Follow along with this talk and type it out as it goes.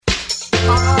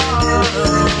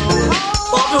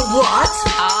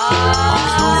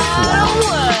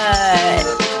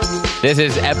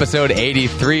This is episode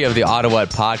 83 of the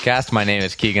Ottawhat podcast. My name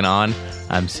is Keegan On.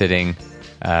 I'm sitting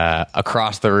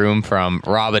across the room from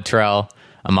Rob Attrell,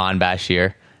 Aman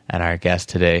Bashir, and our guest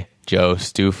today, Joe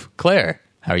Stouffclair.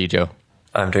 How are you, Joe?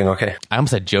 I'm doing okay. I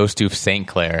almost said Joe Stouff St.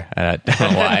 Clair. I don't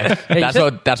know why.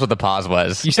 That's what the pause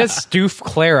was. You said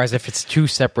Stouffclair as if it's two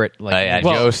separate.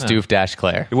 Joe Stouff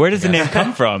Clair. Where does the name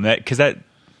come from? Because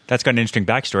that's got an interesting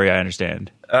backstory, I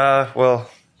understand. Well,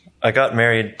 I got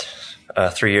married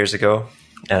 3 years ago,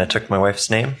 and I took my wife's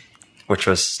name, which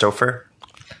was Stouffclair.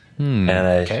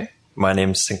 And my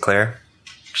name's Sinclair.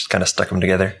 Just kind of stuck them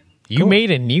together. You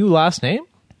made a new last name?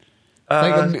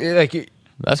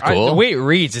 That's cool. The way it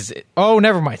reads is. Oh,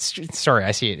 never mind. Sorry,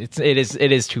 I see it. It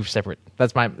is two separate.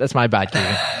 That's my bad,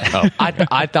 Keegan.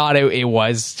 I thought it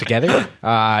was together. Yes,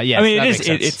 I mean,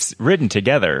 it's written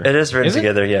together. It is written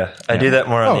together. Yeah, I do that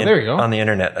more on the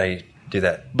internet. I do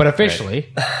that, but officially,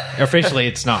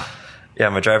 it's not. Yeah,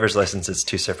 my driver's license is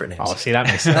two separate names. Oh, see, that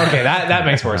makes sense. Okay, that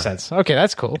makes more sense. Okay,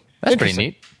 that's cool. That's pretty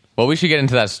neat. Well, we should get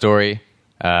into that story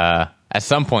at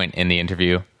some point in the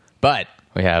interview, but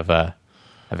we have a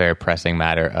very pressing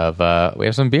matter of we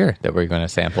have some beer that we're going to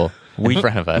sample in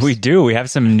front of us. We do. We have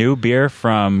some new beer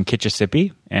from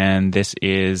Kitchissippi, and this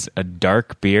is a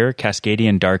dark beer,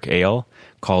 Cascadian Dark Ale,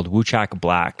 called Wuchak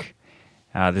Black.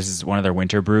 This is one of their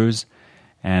winter brews.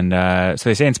 And so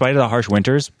they say, in spite of the harsh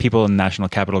winters, people in the National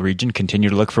Capital Region continue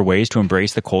to look for ways to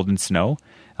embrace the cold and snow.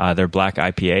 Their black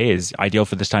IPA is ideal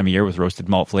for this time of year with roasted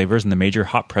malt flavors and the major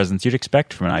hop presence you'd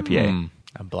expect from an IPA.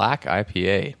 A black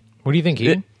IPA. What do you think,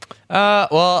 Ian?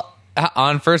 Well,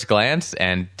 on first glance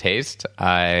and taste,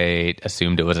 I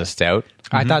assumed it was a stout.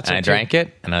 I thought so, and I drank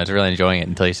it, and I was really enjoying it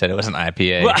until you said it was an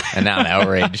IPA, and now I'm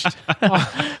outraged.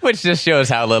 Which just shows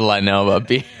how little I know about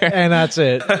beer. And that's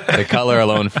it. The color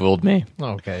alone fooled me.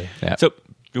 Okay. Yeah. So,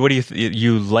 what do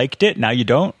you liked it? Now you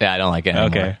don't? Yeah, I don't like it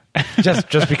anymore. Okay.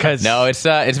 just because. No, it's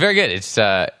very good. It's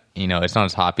it's not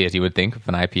as hoppy as you would think of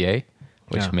an IPA,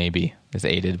 which maybe is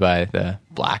aided by the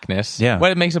blackness. Yeah.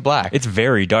 What makes it black? It's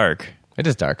very dark. It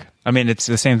is dark. I mean, it's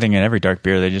the same thing in every dark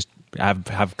beer. They just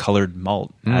have colored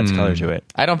malt. Adds color to it.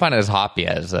 I don't find it as hoppy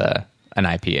as an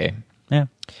IPA. Yeah.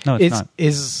 No, it's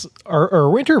not. Are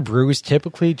winter brews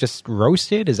typically just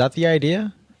roasted? Is that the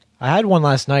idea? I had one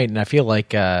last night, and I feel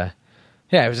like,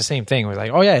 it was the same thing. It was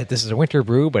like, this is a winter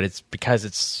brew, but it's because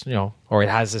it's, or it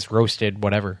has this roasted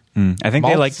whatever. I think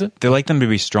they like them to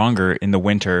be stronger in the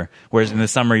winter, whereas in the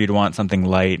summer you'd want something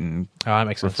light and that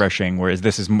makes refreshing. Sense. Whereas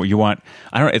this is more, you want,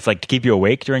 I don't know, it's like to keep you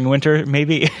awake during winter,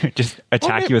 maybe just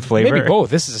attack you with flavor. Maybe both.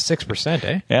 This is a 6%,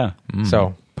 eh? Yeah.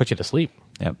 So put you to sleep.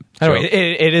 Yep. Anyway,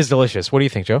 it is delicious. What do you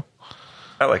think, Joe?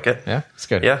 I like it. Yeah, it's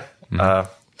good. Yeah. I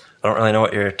don't really know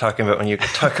what you're talking about when you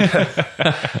talk about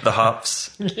the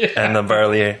hops and the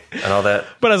barley and all that.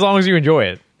 But as long as you enjoy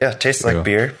it. Yeah, it tastes like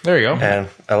beer. There you go. And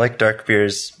I like dark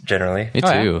beers generally. Me too.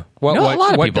 Yeah. A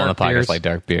lot of people on the podcast like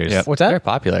dark beers. Yeah. What's that? Very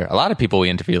popular. A lot of people we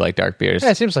interview like dark beers.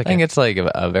 Yeah, it seems like I think it's like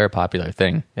a very popular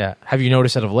thing. Yeah. Have you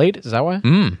noticed it of late? Is that why?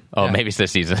 Maybe it's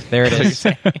this season. There it is.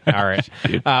 All right.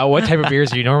 What type of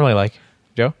beers do you normally like,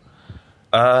 Joe?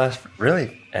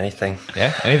 Really anything.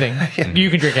 Yeah, anything. You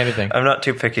can drink anything. I'm not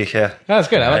too picky, yeah. Oh, that's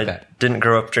good. I like that. Didn't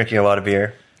grow up drinking a lot of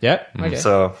beer. Yeah. Okay.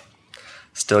 So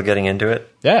still getting into it.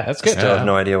 Yeah, that's good. Still have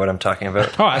no idea what I'm talking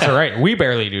about. Oh, that's all right. We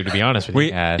barely do, to be honest with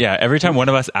you. Every time one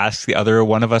of us asks the other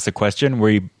one of us a question,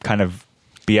 we kind of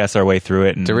BS our way through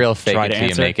it. And it's a real fake it till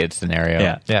you make it it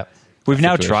scenario. Yeah. We've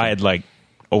now tried like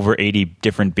over 80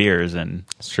 different beers, and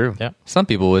it's true. Yeah. Some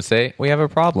people would say we have a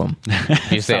problem.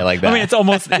 You say it like that. I mean,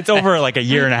 it's over like a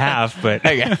year and a half, but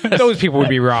those people would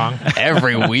be wrong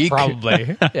every week,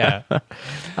 probably. Yeah.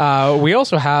 We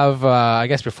also have, I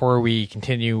guess, before we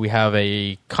continue, we have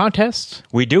a contest.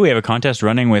 We do. We have a contest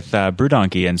running with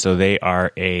Brewdonkey, and so they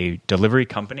are a delivery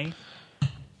company.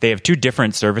 They have two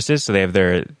different services. So they have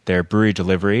their brewery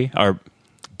delivery, or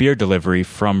beer delivery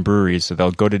from breweries. So they'll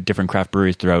go to different craft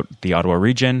breweries throughout the Ottawa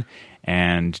region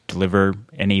and deliver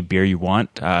any beer you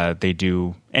want. They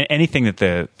do anything that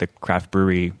the craft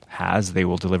brewery has, they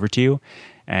will deliver to you.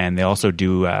 And they also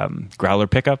do growler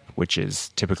pickup, which is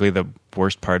typically the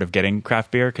worst part of getting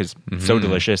craft beer because it's so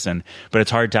delicious. But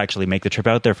it's hard to actually make the trip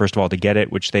out there, first of all, to get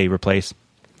it, which they replace.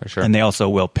 For sure. And they also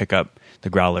will pick up the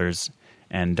growlers.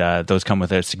 And those come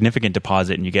with a significant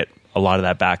deposit, and you get a lot of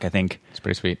that back, I think. It's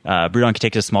pretty sweet. Brewdonkey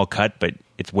takes a small cut, but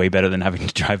it's way better than having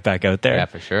to drive back out there. Yeah,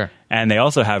 for sure. And they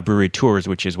also have brewery tours,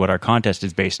 which is what our contest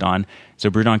is based on. So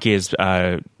Brewdonkey has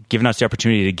given us the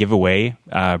opportunity to give away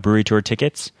brewery tour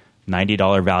tickets,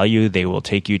 $90 value. They will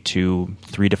take you to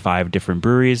 3 to 5 different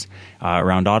breweries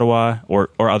around Ottawa or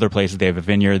other places. They have a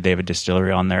vineyard, they have a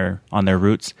distillery on their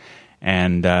routes.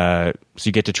 And so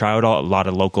you get to try out a lot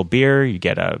of local beer. You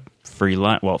get a free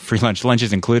lunch. Well, free lunch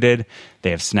is included.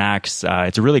 They have snacks.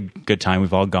 It's a really good time.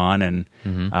 We've all gone. And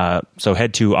so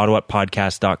head to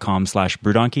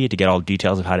ottawhatpodcast.com/brewdonkey to get all the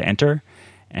details of how to enter.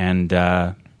 And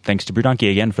thanks to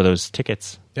Brewdonkey again for those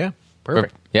tickets. Yeah,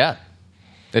 perfect. Yeah.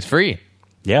 It's free.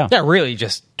 Yeah. Yeah, really,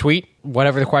 just tweet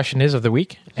whatever the question is of the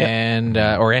week and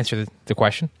or answer the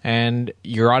question, and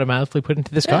you're automatically put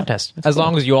into this contest. As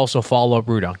long as you also follow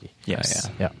Brewdonkey. Yes.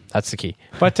 Yeah, that's the key.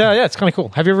 But yeah, it's kind of cool.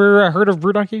 Have you ever heard of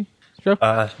Brewdonkey, Joe?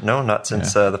 No, not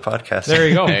since the podcast. There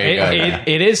you go. There you go, yeah.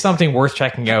 It is something worth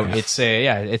checking out. It's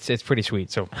it's pretty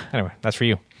sweet. So anyway, that's for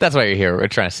you. That's why you're here. We're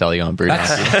trying to sell you on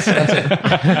Brewdonkey. That's it.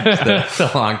 It's the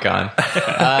long con.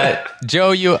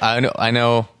 Joe, I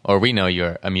know, or we know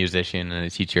you're a musician and a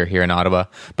teacher here in Ottawa.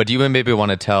 But do you maybe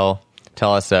want to tell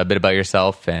us a bit about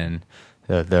yourself and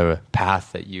the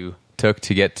path that you took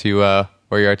to get to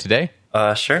where you are today?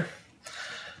 Sure.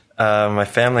 My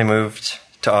family moved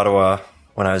to Ottawa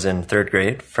when I was in 3rd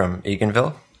grade from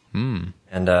Eganville.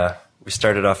 And we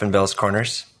started off in Bell's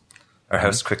Corners. Our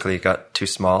house quickly got too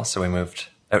small, so we moved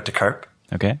out to Carp.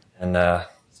 Okay. And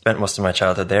spent most of my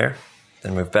childhood there.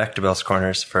 Then moved back to Bell's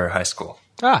Corners for high school.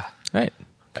 Ah, Right.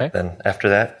 okay. Then after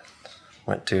that,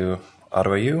 went to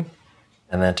Ottawa U,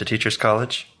 and then to Teachers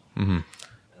College. And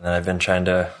then I've been trying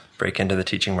to break into the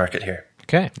teaching market here.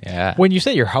 Okay. Yeah. When you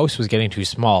say your house was getting too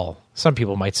small, some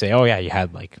people might say, "Oh yeah, you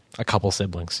had like a couple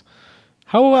siblings."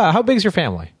 How big's your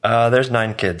family? There's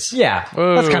 9 kids. Yeah,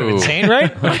 that's kind of Ooh. insane,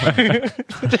 right?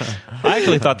 I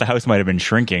actually thought the house might have been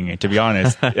shrinking, to be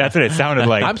honest. That's what it sounded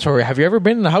like. I'm sorry. Have you ever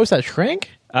been in a house that shrank?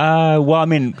 Well, I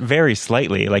mean, very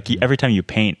slightly. Like every time you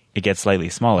paint, it gets slightly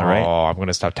smaller, right? Oh, I'm going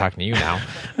to stop talking to you now.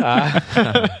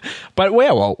 But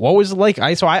well, what was it like?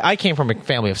 I came from a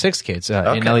family of 6 kids in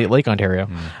Okay. Elliott Lake, Ontario.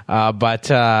 But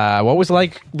what was it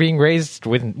like being raised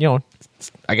with,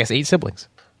 I guess 8 siblings?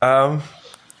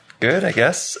 Good, I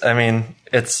guess. I mean,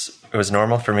 it was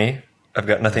normal for me. I've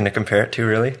got nothing to compare it to,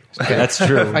 really. That's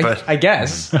true. I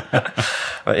guess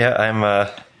But yeah, I'm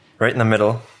right in the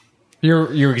middle.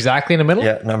 you're exactly in the middle.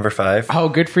 Yeah, number 5. Oh,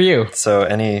 good for you. So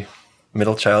any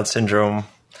middle child syndrome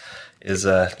is,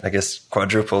 I guess,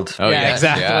 quadrupled. Oh, yeah, yes,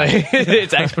 exactly.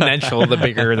 It's exponential the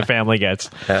bigger the family gets.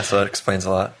 Yeah, so that explains a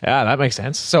lot. Yeah, that makes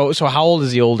sense. So how old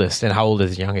is the oldest and how old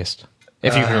is the youngest?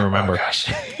 If you can remember.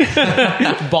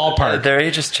 Ballpark. Their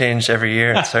ages change every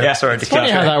year. It's hard, it's hard to It's funny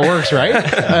keep how track. that works, right?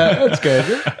 That's good.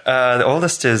 The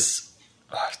oldest is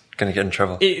going to get in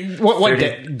trouble. What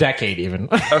 30. decade even?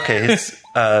 Okay, he's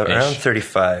around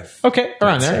 35. Okay,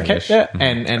 around there. Okay, yeah.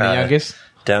 And the youngest?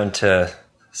 Down to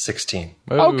 16.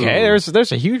 Okay,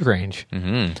 there's a huge range.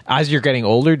 As you're getting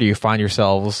older, do you find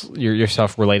yourself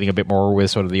relating a bit more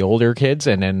with sort of the older kids,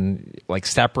 and then like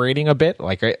separating a bit?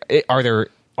 Like, are there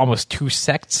almost 2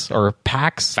 sects or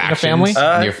packs in a family?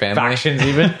 In your family? Factions,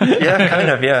 even. Yeah, kind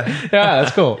of, yeah. Yeah,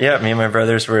 that's cool. Yeah, me and my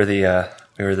brothers were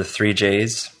the 3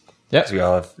 J's. Yep. 'Cause we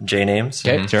all have J names.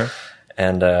 Okay. Sure.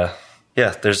 And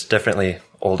yeah, there's definitely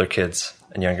older kids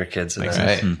and younger kids in there.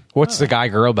 Right. What's the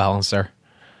guy-girl balance there?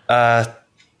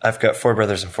 I've got 4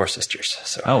 brothers and 4 sisters,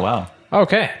 so Oh, wow.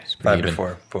 Okay. 5 even. to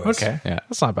 4 boys. Okay. Yeah.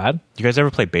 That's not bad. You guys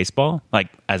ever play baseball? Like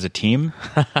as a team?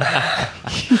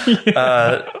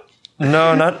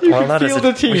 No, not as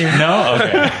a team. No?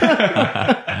 Okay.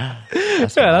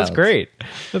 Yeah, that's great.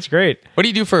 That's great. What do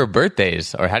you do for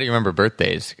birthdays, or how do you remember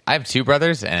birthdays? I have 2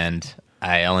 brothers, and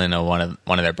I only know one of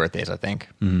their birthdays, I think.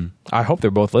 I hope they're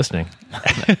both listening.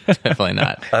 Definitely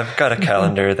not. I've got a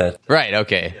calendar that Right,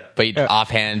 okay. But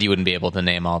offhand, you wouldn't be able to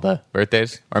name all the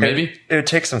birthdays? Or maybe? it would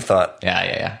take some thought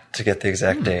Yeah. to get the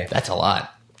exact day. That's a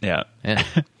lot. Yeah. Yeah.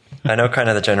 I know kind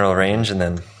of the general range, and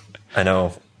then I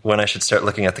know when I should start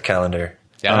looking at the calendar.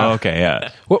 Yeah. Oh, okay. Yeah.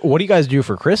 What do you guys do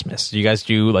for Christmas? Do you guys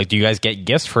do you guys get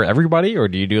gifts for everybody, or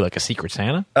do you do like a secret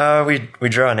Santa? We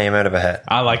draw a name out of a hat.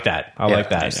 I like that. I like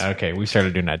that. nice. Okay, we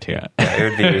started doing that too.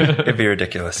 It'd be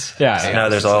ridiculous. Yeah, So yeah, now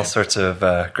it's there's the all same. sorts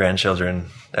of grandchildren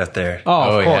out there. Oh,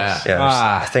 Oh, of course. Yeah,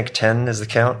 I Ah, think 10 is the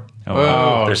count.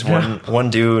 oh, There's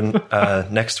one due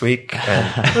next week,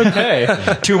 and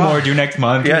okay. 2 more due next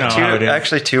month. yeah, You know how it 2 is.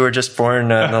 actually 2 were just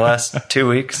born in the last 2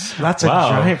 weeks. That's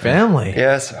Wow. a giant family.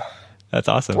 Yeah, so That's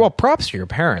awesome. Well, props to your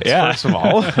parents, Yeah. first of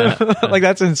all. Like,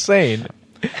 that's insane.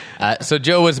 So,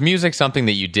 Joe, was music something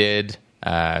that you did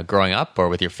growing up, or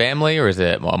with your family, or is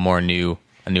it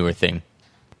a newer thing?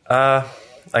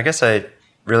 I guess I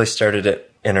really started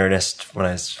it in earnest when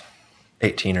I was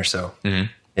 18 or so. Mm-hmm.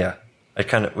 Yeah,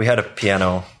 we had a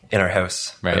piano in our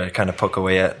house Right. that I kind of poke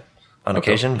away at on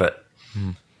occasion, but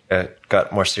it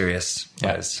got more serious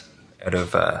when I was out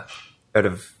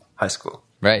of high school.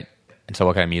 Right. And so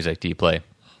what kind of music do you play?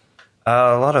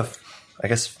 A lot of, I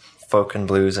guess, folk and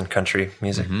blues and country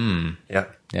music. Yeah.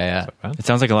 Yeah. It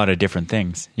sounds like a lot of different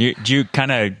things. Do you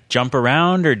kind of jump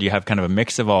around, or do you have kind of a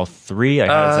mix of all three? How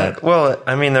does that? Well,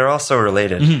 I mean, they're all so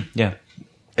related. Yeah.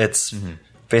 It's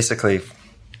basically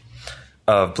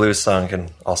a blues song can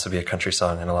also be a country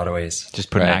song in a lot of ways. Just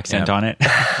put an accent on it.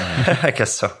 I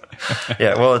guess so.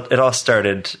 Yeah, well, it all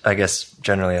started, I guess,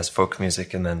 generally as folk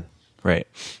music and then Right.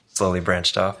 slowly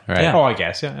branched off. Right. Yeah. Oh, I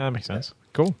guess. Yeah, that makes sense.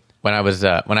 Cool. When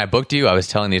I booked you, I was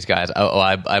telling these guys.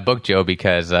 I booked Joe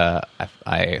because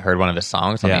I heard one of his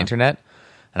songs on the internet,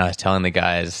 and I was telling the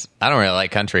guys I don't really like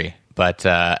country, but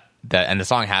the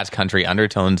song has country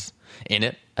undertones in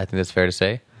it. I think that's fair to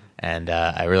say, and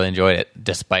I really enjoyed it,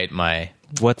 despite my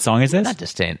What song is this? not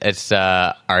disdain. It's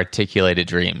Articulated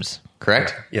Dreams,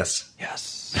 correct? Yes.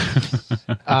 Yes.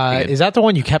 Is that the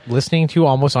one you kept listening to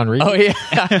almost on repeat? Oh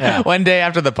yeah. One day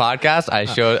after the podcast, I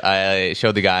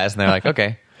showed the guys, and they're like,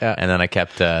 okay. Yeah. And then I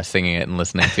kept singing it and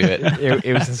listening to it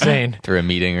It was insane. through a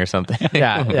meeting or something.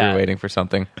 Yeah, we yeah. were waiting for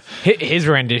something. His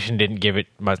rendition didn't give it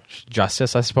much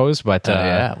justice, I suppose. But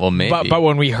yeah, well, maybe. But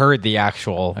when we heard the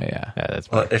actual, yeah.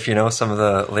 that's Well, if you know some of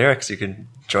the lyrics, you can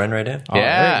join right in.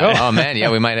 Yeah. there you go. Oh man.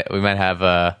 Yeah. We might have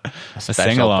a special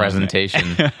sing-along.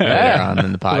 presentation later on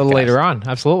in the podcast. a little later on.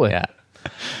 Absolutely. Yeah.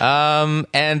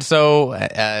 And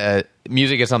so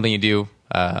music is something you do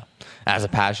as a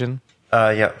passion.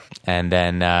 Yeah. And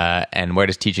then and where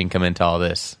does teaching come into all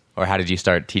this? Or how did you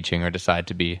start teaching or decide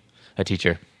to be a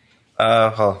teacher?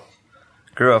 Well,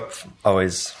 grew up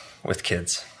always with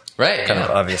kids, Right. kind of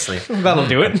obviously. That'll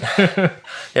do it.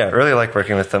 Yeah, really like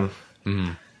working with them.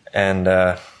 And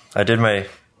I did my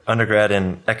undergrad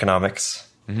in economics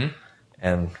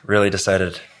and really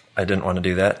decided I didn't want to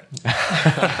do that.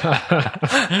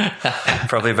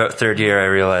 Probably about third year, I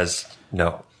realized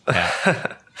no.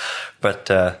 Yeah. But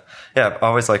yeah, I've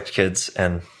always liked kids,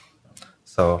 and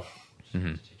so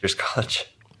Teachers College.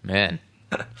 Man.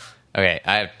 Okay,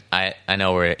 I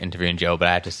know we're interviewing Joe, but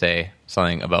I have to say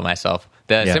something about myself.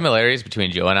 The similarities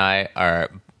between Joe and I are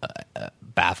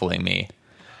baffling me.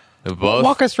 We both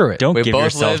Walk us through it. Don't We give both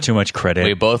yourself lived- too much credit.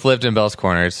 We both lived in Bell's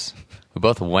Corners. We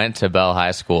both went to Bell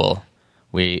High School.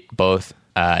 We both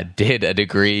did a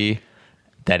degree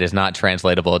that is not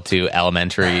translatable to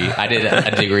elementary. I did a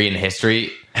degree in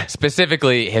history,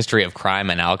 specifically history of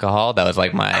crime and alcohol. That was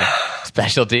like my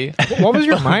specialty. What was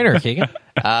your minor, Keegan?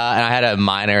 And I had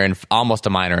almost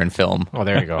a minor in film. Oh,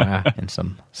 there you go. Yeah. And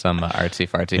some artsy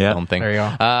fartsy Yeah, film thing. there you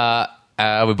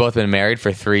go. We've both been married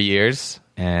for 3 years,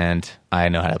 and I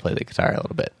know how to play the guitar a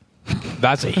little bit.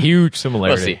 That's a huge We'll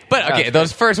similarity. see. But okay,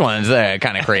 those first ones, they're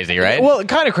kind of crazy, right? Well,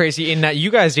 kind of crazy in that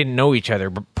you guys didn't know each other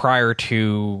prior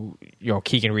to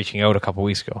Keegan reaching out a couple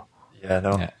weeks ago. Yeah,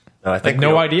 no. Yeah. No, I think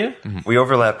No idea. we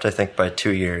overlapped, I think, by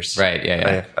 2 years. Right,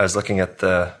 yeah. I was looking at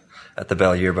the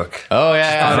Bell yearbook. Oh,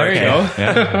 yeah. There you go.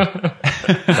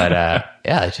 But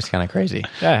yeah, it's just kind of crazy.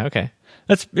 Yeah. Okay.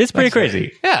 It's pretty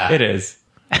crazy. Yeah. It is.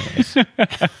 Sorry.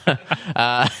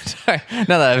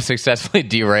 Now that I've successfully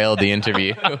derailed the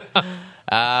interview.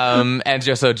 And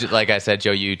just so, like I said,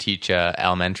 Joe, you teach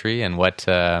elementary, and what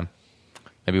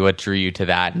drew you to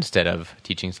that instead of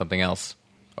teaching something else?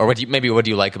 Or what do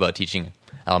you like about teaching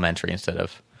elementary instead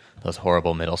of those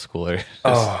horrible middle schoolers?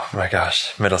 Oh my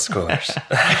gosh, middle schoolers.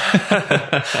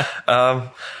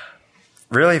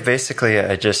 Really, basically,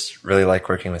 I just really like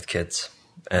working with kids,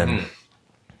 and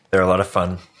they're a lot of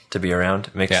fun to be around.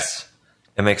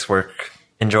 It makes work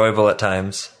enjoyable at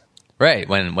times. Right,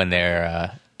 when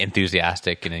they're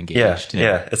enthusiastic and engaged.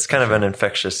 Yeah. It's kind of an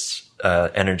infectious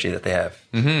energy that they have.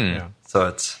 Mm-hmm. Yeah. So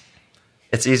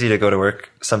it's easy to go to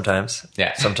work sometimes.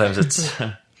 Yeah. Sometimes it's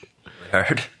really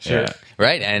hard. Sure.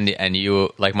 Right, and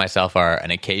you, like myself, are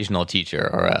an occasional teacher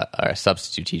or a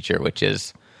substitute teacher, which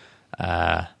is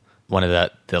one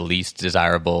of the least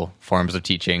desirable forms of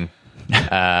teaching.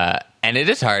 And it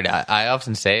is hard. I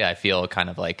often say I feel kind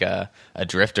of like a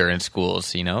drifter in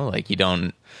schools. Like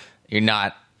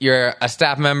you're a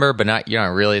staff member, but you're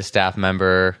not really a staff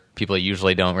member. People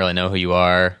usually don't really know who you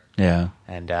are. Yeah.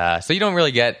 And so you don't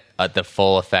really get the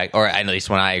full effect, or at least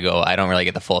when I go, I don't really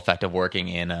get the full effect of working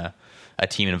in a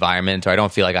team environment, or I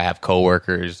don't feel like I have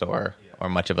coworkers or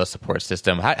much of a support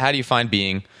system. How do you find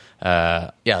being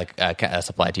like a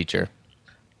supply teacher?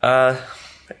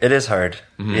 It is hard.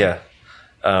 Yeah.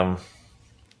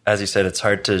 As you said, it's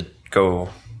hard to go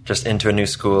just into a new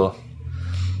school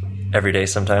every day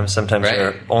sometimes. Sometimes Right.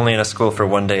 you're only in a school for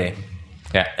one day.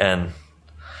 Yeah. And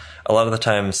a lot of the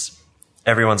times,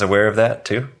 everyone's aware of that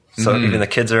too. So even the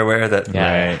kids are aware that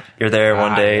Yeah. you're there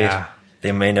one day. yeah.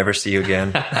 They may never see you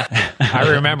again. I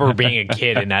remember being a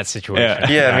kid in that situation.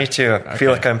 Yeah, me too. I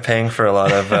feel like I'm paying for a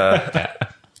lot of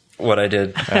what I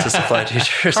did to supply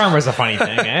teachers. Karma's a funny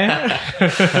thing,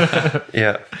 eh?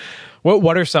 Yeah.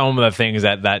 What are some of the things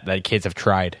that kids have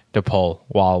tried to pull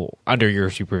while under your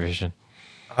supervision?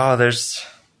 Oh, there's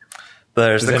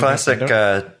the classic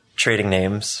trading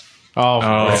names.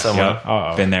 Oh, someone.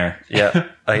 Uh-oh. Been there. Yeah,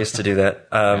 I used to do that.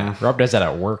 Rob does that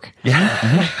at work. Go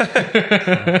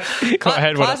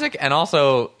ahead. Classic, and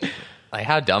also, like,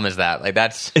 how dumb is that? Like,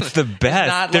 that's It's the best.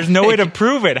 not There's like- no way to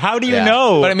prove it. How do you Yeah.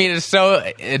 know? But I mean,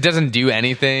 it doesn't do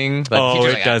anything. Like, Oh, teachers are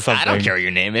it like, does I don't something. care what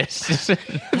your name is.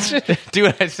 Do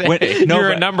what I say. You're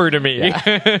a but number to me.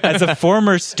 as a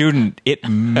former student,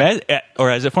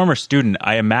 as a former student,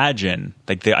 I imagine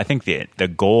I think the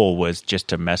goal was just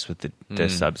to mess with the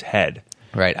sub's head.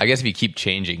 Right. I guess if you keep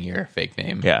changing your fake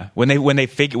name. Yeah, when they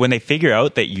figure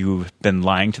out that you've been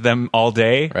lying to them all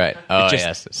day, Right. Oh, it just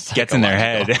yes. It's gets in their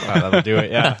head. That'll do it.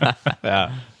 Yeah.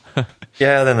 Yeah.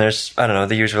 Yeah, then there's, I don't know,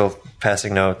 the usual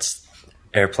passing notes,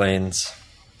 airplanes,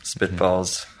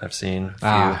 spitballs I've seen.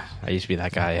 A few. I used to be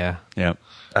that guy. Yeah. Yeah.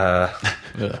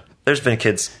 Ugh. There's been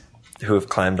kids who have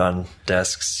climbed on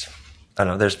desks. I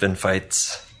don't know, there's been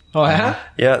fights. Oh yeah.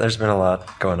 Yeah, there's been a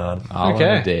lot going on. All Okay.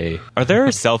 in a day. Are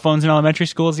there cell phones in elementary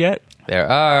schools yet? There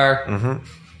are.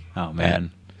 Oh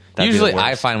man. That'd be Usually the worst.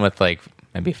 I find with like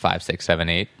maybe 5, 6, 7,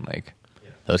 8, like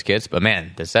those kids. But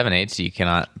man, the 7, 8s, you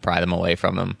cannot pry them away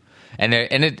from them. And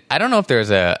I don't know if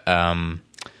there's a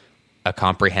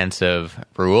comprehensive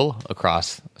rule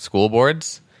across school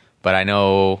boards, but I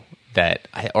know that,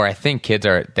 I think kids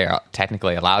they're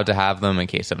technically allowed to have them in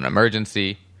case of an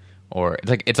emergency, or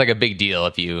it's like a big deal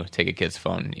if you take a kid's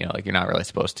phone. You know, like you're not really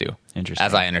supposed to. Interesting.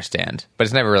 As I understand, but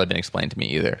it's never really been explained to me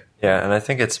either. Yeah, and I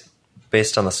think it's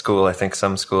based on the school. I think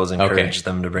some schools encourage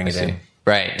them to bring it in.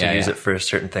 Right. To yeah, use yeah. it for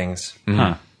certain things.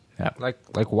 Huh. Yeah.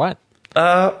 Like what?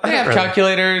 I They don't have really-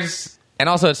 calculators. And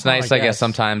also it's nice, I I guess, guess.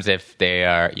 sometimes if they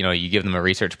are, you give them a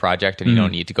research project and you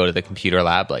don't need to go to the computer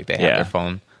lab, like they have Yeah. their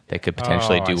phone, they could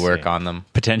potentially Oh, do I work see. on them.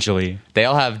 Potentially. They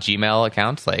all have Gmail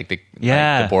accounts, like the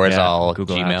Yeah, board's yeah. all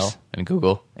Google Gmail apps. and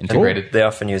Google integrated. They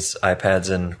often use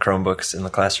iPads and Chromebooks in the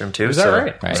classroom too. Is that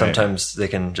right? Right. Sometimes they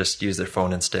can just use their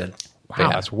phone instead. Wow, Yeah.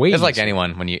 that's way. It's like easier.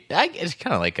 anyone it's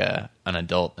kind of like an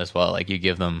adult as well. Like you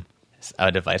give them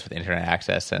a device with internet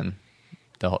access, and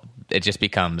it just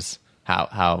becomes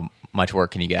how much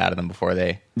work can you get out of them before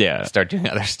they start doing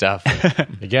other stuff.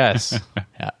 I guess.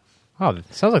 Yeah. Oh,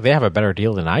 it sounds like they have a better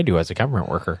deal than I do as a government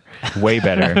worker. Way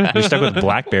better. You're stuck with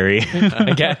BlackBerry.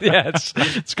 I guess, yeah,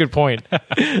 it's a good point.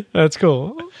 That's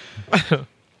cool.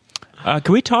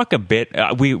 Can we talk a bit?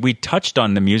 We touched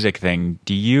on the music thing.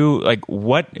 Do you like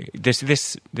what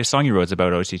this song you wrote is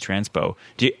about OC Transpo?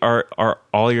 Are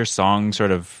all your songs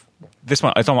sort of this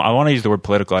one? I want to use the word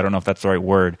political. I don't know if that's the right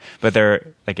word, but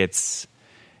they're like it's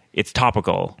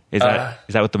topical. Is that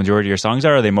what the majority of your songs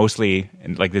are? Or are they mostly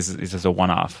like this? Is this a one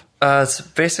off? It's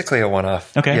basically a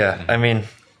one-off. Okay. Yeah, I mean,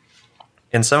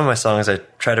 in some of my songs, I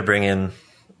try to bring in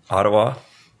Ottawhat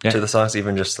to the songs,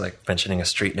 even just like mentioning a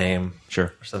street name,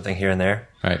 Sure. or something here and there.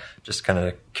 Right. Just kind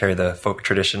of carry the folk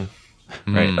tradition,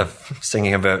 Right. of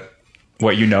singing about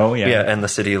What you know? yeah and the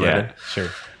city you live in. Sure.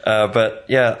 But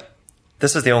yeah,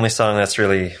 this is the only song that's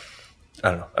really,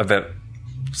 I don't know, about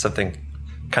something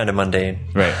kind of mundane.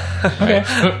 Right.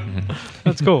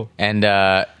 That's cool. And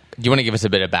do you want to give us a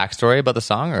bit of backstory about the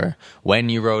song, or when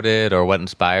you wrote it, or what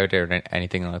inspired it, or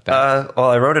anything like that?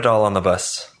 Well, I wrote it all on the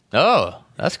bus. Oh,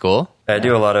 that's cool. I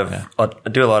do a lot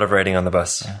of writing on the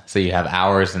bus. So you have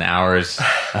hours and hours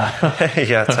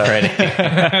Yeah, it's hard. writing.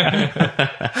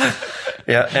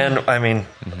 Yeah, and I mean,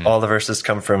 all the verses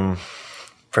come from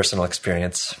personal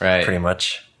experience, Right. pretty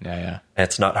much. Yeah. And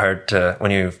it's not hard to,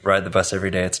 when you ride the bus every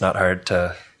day, it's not hard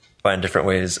to find different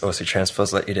ways OC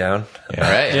Transpos let you down.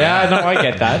 Right. Yeah, no, I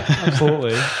get that.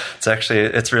 Absolutely.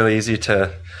 It's really easy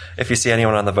to, if you see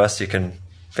anyone on the bus, you can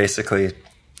basically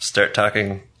start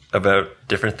talking about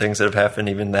different things that have happened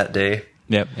even that day.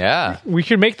 Yep. Yeah. We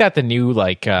should make that the new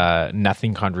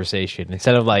nothing conversation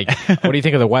instead of like, what do you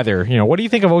think of the weather? What do you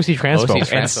think of OC Transpo? OC And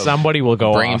Transpo. somebody will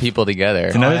go Bringing off. people together.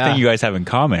 It's another yeah. thing you guys have in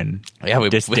common. Yeah, we-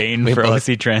 disdain we for both-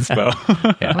 OC Transpo.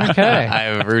 Yeah. Okay.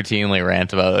 I routinely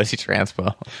rant about OC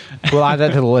Transpo. We'll add that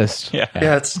to the list. yeah.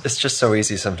 Yeah, it's just so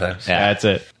easy sometimes. Yeah. That's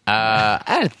it.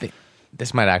 I think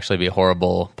this might actually be a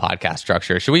horrible podcast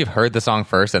structure. Should we have heard the song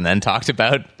first and then talked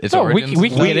about its No, we origins?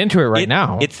 can get into it right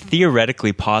now. It's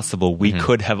theoretically possible we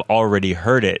could have already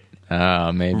heard it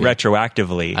Maybe.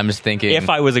 retroactively. I'm just thinking- if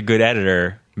I was a good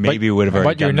editor, maybe we would have already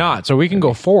But you're done not, so we can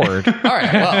go forward. All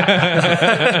right.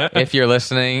 Well, if you're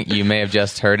listening, you may have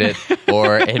just heard it,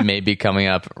 or it may be coming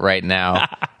up right now.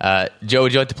 Joe,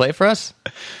 would you like to play it for us?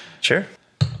 Sure.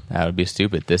 That would be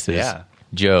stupid. This is Yeah.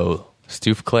 Joe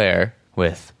Stouffclair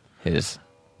with his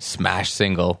smash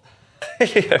single,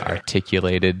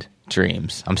 Articulated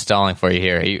Dreams. I'm stalling for you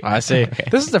here. I see. Okay.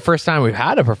 This is the first time we've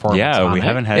had a performance. Yeah, we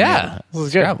haven't had. Yeah, this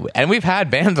is good. And we've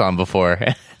had bands on before.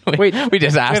 Wait, we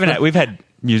just asked. We've had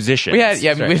musicians.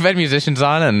 We've had musicians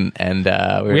on, and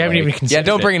we haven't even considered. Yeah,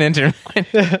 don't bring an intern.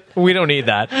 We don't need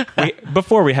that.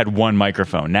 Before we had one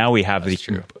microphone. Now we have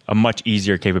a much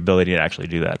easier capability to actually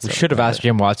do that. We should have asked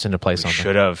Jim Watson to play something.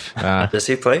 Should have. Does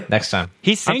he play? Next time.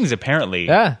 He sings apparently.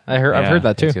 Yeah, I've heard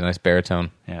that too. He's a nice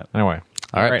baritone. Yeah. Anyway,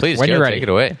 all right, please, when Joe, you're ready, take it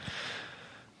away.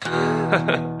 Been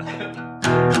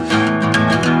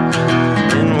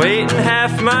waiting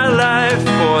half my life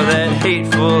for that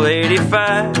hateful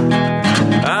 85.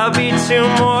 I'll be 2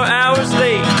 more hours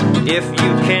late if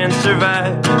you can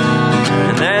survive.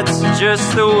 And that's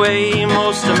just the way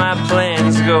most of my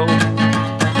plans go.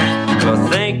 Well,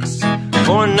 thanks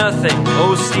for nothing,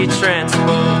 OC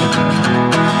Transpo.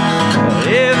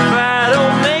 If I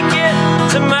don't make it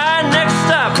to my next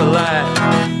stop alive,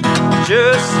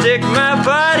 just stick my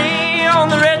body on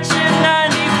the wretched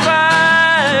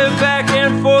 95, back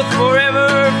and forth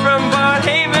forever from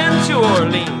Barhaven to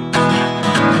Orleans.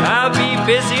 I'll be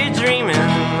busy dreaming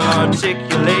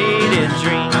articulated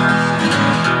dreams.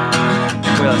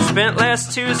 Well, I spent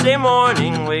last Tuesday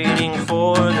morning waiting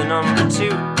for the number 2.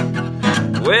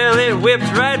 Well, it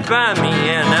whipped right by me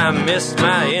and I missed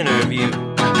my interview.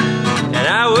 And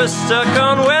I was stuck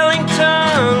on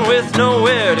Wellington with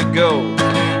nowhere to go.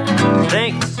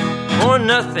 Thanks for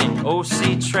nothing,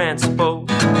 OC Transpo.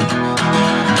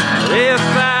 If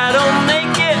I don't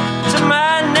make it to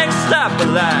my next stop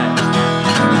alive,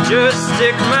 just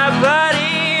stick my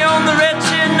body on the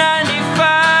wretched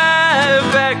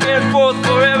 95, back and forth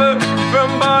forever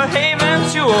from Barhaven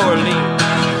to Orleans.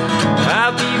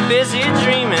 I'll be busy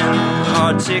dreaming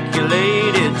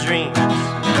articulated dreams.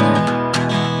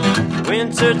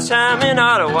 Winter time in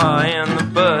Ottawa and the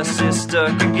bus is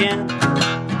stuck again.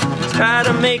 Try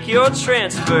to make your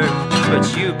transfer, but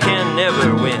you can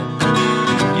never win.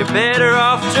 You're better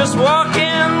off just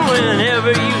walking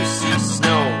whenever you see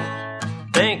snow.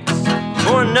 Thanks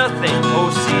for nothing,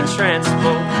 OC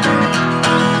Transpo.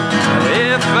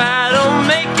 If I don't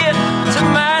make it to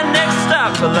my next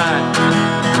stop alive,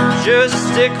 just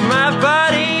stick my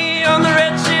body on the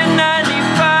wretched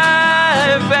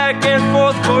 95, back and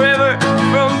forth forever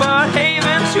from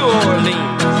Barhaven to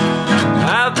Orleans.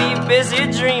 I'll be busy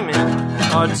dreaming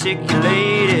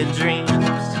articulated dreams.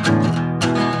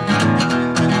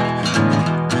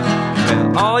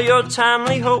 Well, all your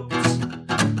timely hopes,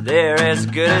 they're as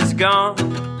good as gone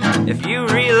if you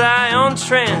rely on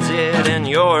transit and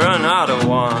you're an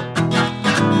Ottawhat.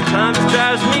 Sometimes it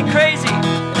drives me crazy,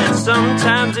 and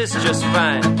sometimes it's just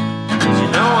fine. 'Cause you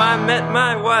know I met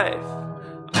my wife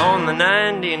on the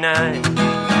 99.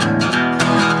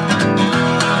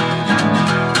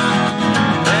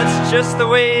 That's just the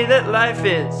way that life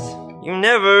is. You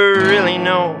never really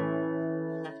know.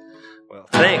 Well,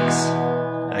 thanks,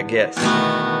 I guess,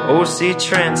 OC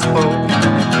Transpo.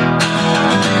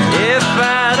 If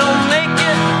I don't make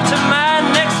it to my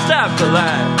next stop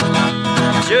alive,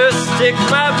 just stick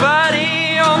my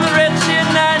body on the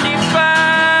wretched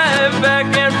 95,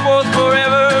 back and forth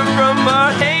forever from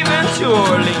Barhaven to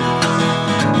Orleans.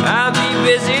 I'll be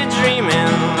busy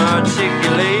dreaming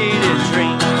articulated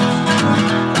dreams.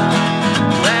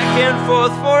 Back and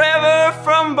forth forever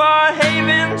from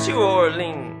Barhaven to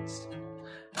Orleans.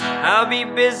 I'll be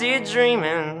busy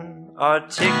dreaming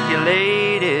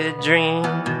articulated dreams.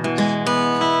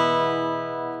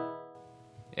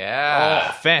 Yeah.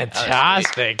 Oh,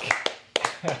 fantastic.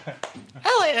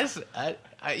 Elias,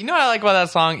 you know what I like about that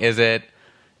song is it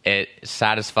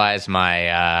satisfies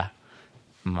my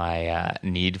my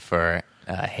need for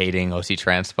hating OC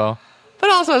Transpo, but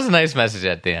also has a nice message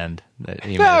at the end. That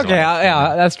you Yeah, okay,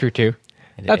 yeah, that's true too.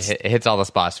 It hits all the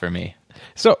spots for me.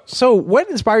 So what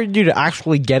inspired you to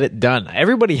actually get it done?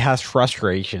 Everybody has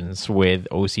frustrations with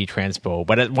OC Transpo,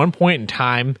 but at one point in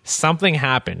time, something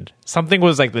happened. Something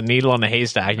was like the needle on the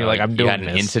haystack. You're like, I'm doing an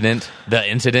this. incident. The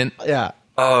incident. Yeah.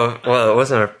 Oh, well, it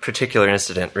wasn't a particular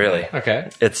incident, really. Okay.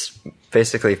 It's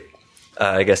basically,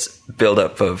 I guess,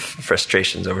 buildup of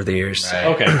frustrations over the years. Right.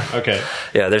 Okay.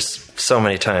 Yeah, there's so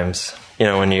many times,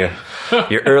 when you're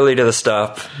early to the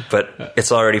stop, but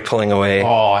it's already pulling away.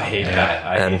 Oh, I hate that.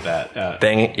 I and hate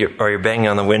that. you're banging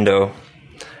on the window,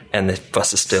 and the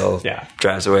bus is still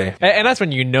drives away. And that's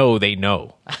when they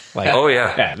know. Like, oh,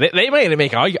 yeah. They might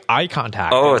make eye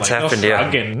contact. Oh, it's happened, yeah.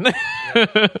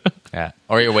 Yeah.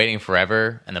 Or you're waiting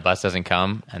forever and the bus doesn't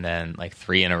come, and then like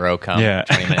 3 in a row come 20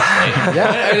 minutes late.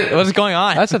 Yeah. What's going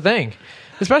on? That's the thing.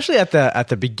 especially at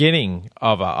the beginning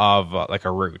of like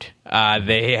a route.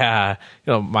 They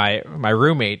my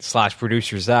roommate /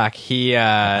 producer Zach, he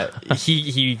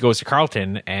goes to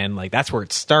Carleton, and like that's where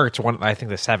it starts. I think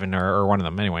the 7 or one of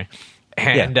them anyway,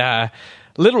 and.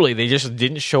 Literally, they just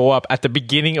didn't show up at the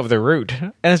beginning of the route.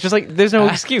 And it's just like, there's no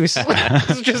excuse.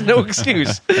 There's just no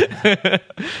excuse.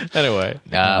 Anyway.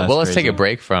 Well, let's take a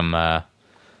break from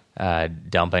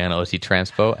dumping on OC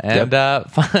Transpo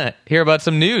and hear about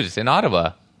some news in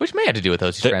Ottawa, which may have to do with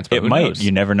OC Transpo. It might. Knows?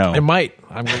 You never know. It might.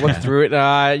 I'm going to look through it.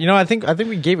 I think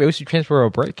we gave OC Transpo a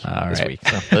break this week.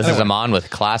 So. This is Amon with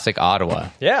Classic Ottawa.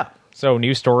 Yeah. So,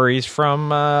 news stories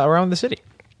from around the city.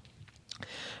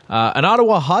 An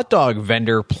Ottawa hot dog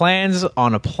vendor plans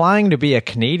on applying to be a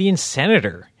Canadian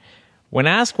senator. When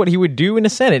asked what he would do in the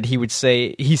Senate,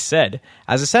 he said,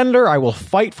 as a senator, I will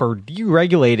fight for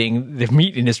deregulating the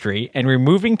meat industry and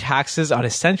removing taxes on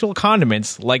essential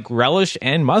condiments like relish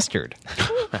and mustard.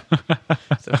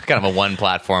 So kind of a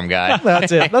one-platform guy.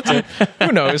 That's it.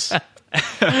 Who knows?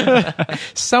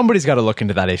 Somebody's got to look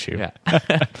into that issue. Yeah.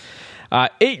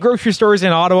 8 grocery stores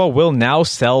in Ottawa will now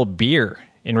sell beer.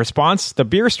 In response, the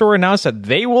beer store announced that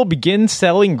they will begin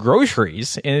selling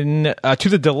groceries to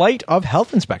the delight of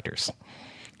health inspectors,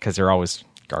 because they're always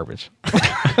garbage.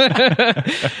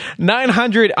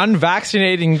 900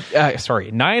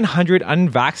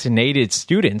 unvaccinated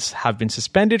students have been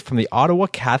suspended from the Ottawa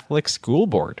Catholic School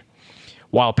Board.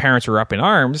 While parents were up in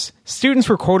arms, students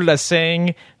were quoted as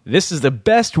saying, "This is the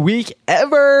best week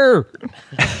ever."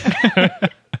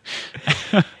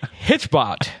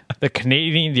 Hitchbot,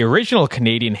 the original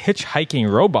Canadian hitchhiking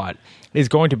robot, is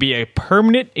going to be a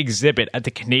permanent exhibit at the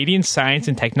Canadian Science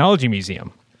and Technology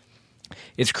Museum.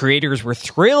 Its creators were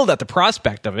thrilled at the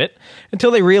prospect of it until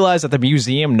they realized that the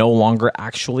museum no longer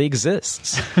actually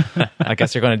exists. I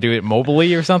guess they're going to do it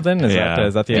mobily or something?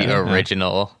 Is that the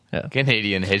original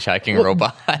Canadian hitchhiking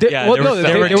robot? There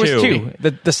was two.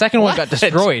 The second one got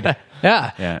destroyed.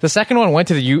 Yeah. The second one went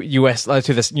to the U.S. To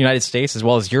the United States as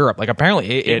well as Europe. Like apparently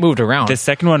it moved around. The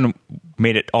second one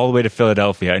made it all the way to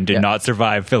Philadelphia and did not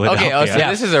survive Philadelphia. Okay, so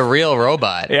this is a real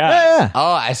robot. Yeah.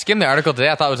 Oh, I skimmed the article today.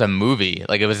 I thought it was a movie.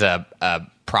 Like it was a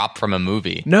prop from a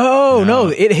movie. No.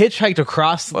 It hitchhiked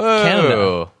across Canada.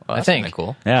 Well, I think. Kinda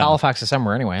cool. Yeah. Halifax is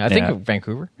somewhere anyway. I think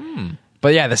Vancouver.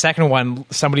 But yeah, the second one,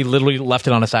 somebody literally left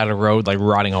it on the side of the road, like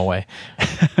rotting away,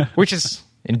 which is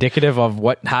indicative of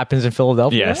what happens in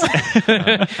Philadelphia.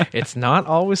 Yes. It's not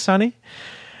always sunny.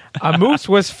 A moose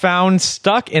was found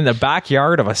stuck in the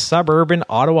backyard of a suburban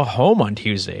Ottawa home on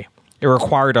Tuesday. It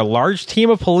required a large team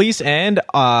of police and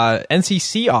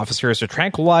NCC officers to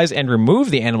tranquilize and remove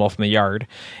the animal from the yard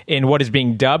in what is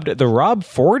being dubbed the Rob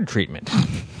Ford treatment.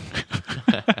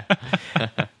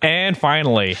 And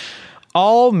finally,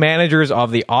 all managers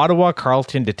of the Ottawa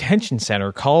Carleton Detention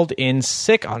Center called in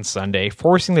sick on Sunday,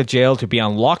 forcing the jail to be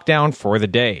on lockdown for the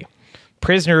day.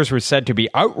 Prisoners were said to be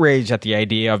outraged at the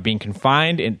idea of being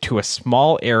confined into a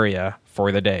small area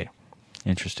for the day.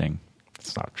 Interesting.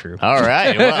 It's not true. All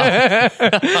right.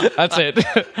 Well, that's it.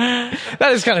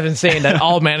 That is kind of insane that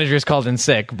all managers called in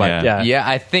sick, but yeah.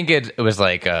 I think it was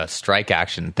like a strike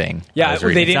action thing. Yeah,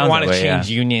 they didn't want to change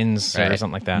yeah. unions or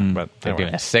something like that. But they're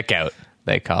doing a sick out,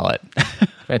 they call it.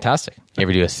 Fantastic. You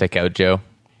ever do a sick out, Joe?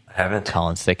 I haven't.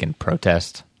 Calling sick in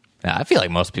protest. Nah, I feel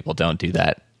like most people don't do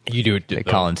that. You do it. They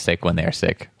call in sick when they're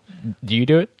sick. Do you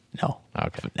do it? No.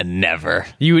 Okay. Never.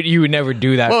 You would never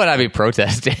do that. What would I be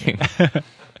protesting?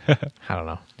 I don't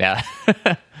know. Yeah.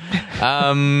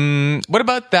 What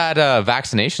about that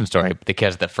vaccination story?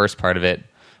 Because the first part of it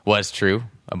was true.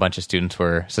 A bunch of students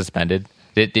were suspended.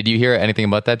 Did you hear anything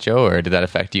about that, Joe, or did that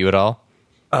affect you at all?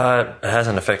 It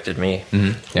hasn't affected me.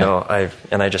 Mm-hmm. Yeah. No,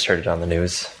 I just heard it on the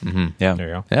news. Mm-hmm. Yeah. There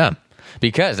you go. Yeah.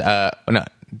 Because, no,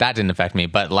 that didn't affect me.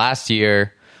 But last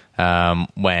year,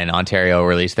 when Ontario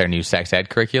released their new sex ed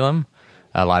curriculum,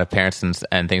 a lot of parents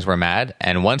and things were mad.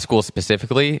 And one school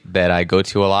specifically that I go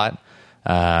to a lot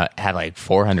had like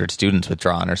 400 students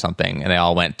withdrawn or something. And they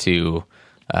all went to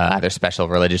either special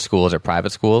religious schools or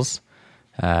private schools.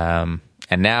 And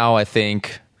now I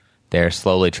think they're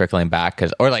slowly trickling back.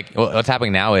 What's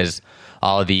happening now is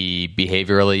all the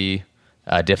behaviorally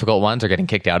difficult ones are getting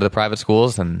kicked out of the private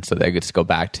schools. And so they just go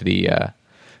back to the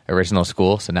original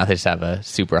school. So now they just have a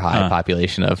super high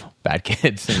population of bad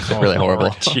kids. It's really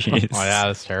horrible. Jeez. Oh yeah,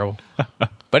 that's terrible.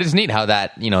 But it's neat how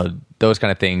that, those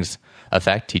kind of things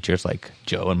affect teachers like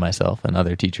Joe and myself and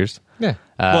other teachers. Yeah.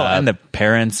 And the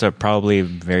parents are probably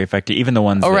very affected, even the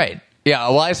ones right. Yeah,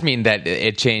 well, I just mean that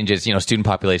it changes, student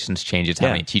populations changes how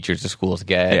many teachers the schools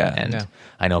get. Yeah. And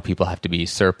I know people have to be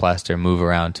surplused or move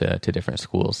around to different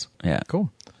schools. Yeah. Cool.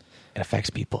 It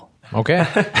affects people. Okay.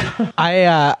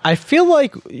 I feel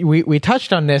like we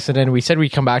touched on this and then we said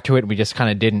we'd come back to it and we just kind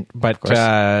of didn't. But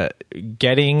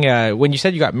getting when you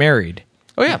said you got married,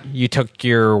 you took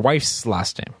your wife's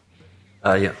last name.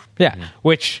 Yeah. Yeah,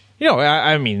 which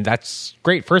I mean that's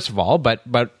great first of all, but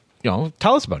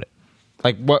tell us about it.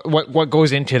 Like what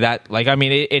goes into that? Like I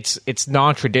mean it's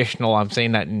non-traditional. I'm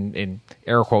saying that in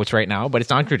air quotes right now, but it's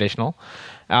non-traditional.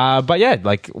 But yeah,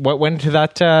 like what went into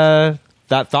that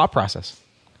thought process?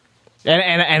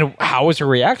 And how was her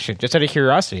reaction? Just out of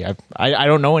curiosity, I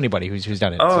don't know anybody who's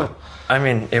done it. Oh, so. I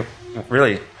mean, it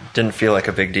really didn't feel like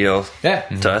a big deal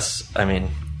to us. I mean,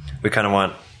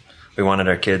 we wanted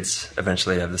our kids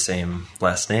eventually to have the same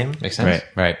last name. Makes sense.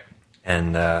 Right.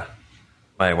 And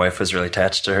my wife was really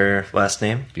attached to her last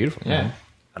name. Beautiful. Yeah.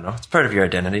 I don't know. It's part of your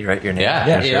identity, right? Your name.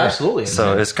 Yeah, sure. Absolutely.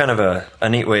 So it's kind of a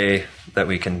neat way that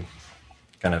we can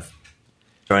kind of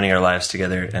joining our lives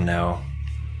together, and now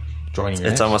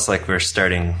it's almost like we're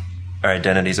starting our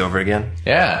identities over again.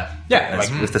 Yeah.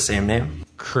 With the same name.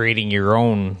 Creating your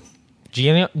own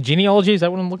genealogy. Is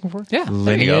that what I'm looking for? Yeah.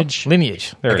 Lineage.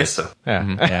 There I it guess is. so.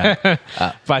 Yeah.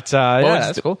 But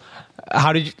that's cool.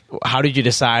 How did you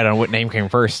decide on what name came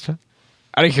first?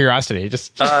 Out of curiosity,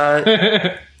 just We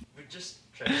just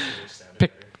tried to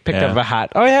picked up a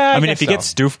hat. Oh yeah. I mean, if you get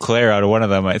Stouffclair out of one of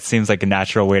them, it seems like a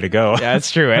natural way to go. Yeah,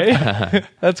 that's true. Eh?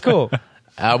 That's cool.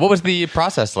 What was the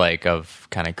process like of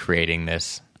kind of creating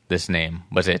this name?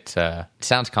 Was it? It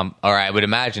sounds or I would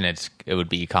imagine it would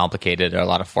be complicated. There are a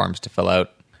lot of forms to fill out.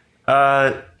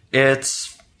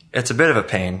 It's a bit of a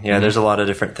pain. Yeah, there's a lot of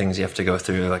different things you have to go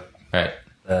through, like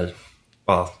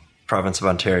province of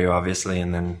Ontario, obviously,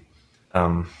 and then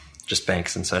just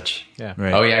banks and such. Yeah.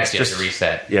 Right. Oh yeah, it's just just a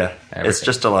reset. Yeah, Everything. it's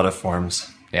just a lot of forms.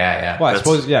 Yeah. Well, I That's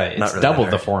suppose not it's really doubled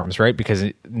that the hard. forms, right? Because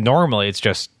normally it's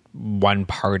just one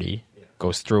party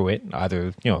goes through it,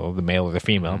 either the male or the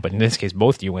female. But in this case,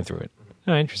 both of you went through it.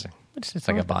 Oh, interesting. It's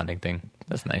like a bonding thing.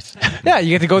 That's nice. Yeah,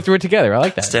 you get to go through it together. I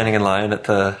like that. Standing in line at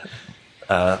the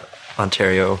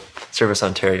Service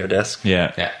Ontario desk.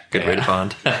 Yeah. Good way to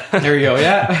bond. There you go.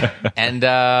 Yeah. And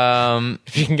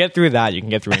If you can get through that, you can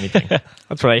get through anything.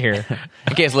 That's what I hear.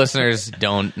 in case listeners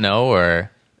don't know or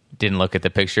didn't look at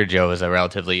the picture, Joe is a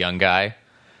relatively young guy.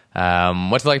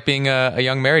 What's it like being a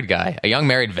young married guy? A young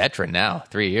married veteran now,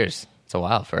 3 years. It's a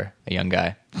while for a young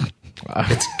guy.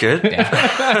 It's good.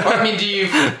 Yeah. Or, I mean,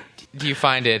 do you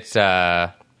find it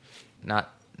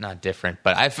not different?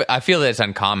 But I feel that it's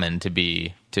uncommon to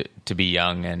be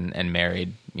young and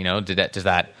married. Does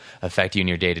that affect you in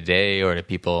your day to day, or do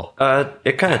people?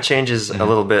 It kind of changes a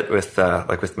little bit with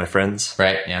with my friends,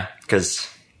 Right. Yeah. because,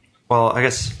 I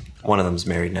guess one of them's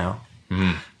married now.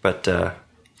 Mm-hmm. But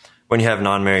when you have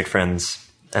non-married friends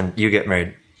and you get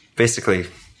married, basically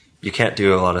you can't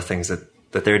do a lot of things that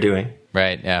they're doing.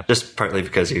 Right. Yeah. Just partly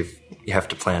because you have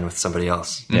to plan with somebody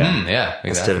else Yeah. Exactly.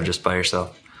 instead of just by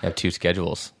yourself. You have two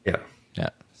schedules. Yeah. Yeah.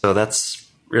 So that's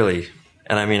really,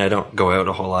 and I mean, I don't go out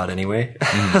a whole lot anyway,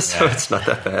 so it's not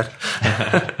that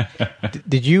bad.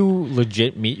 Did you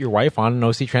legit meet your wife on an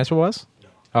OC Transfer Bus? No.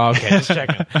 Oh, okay, just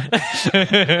checking.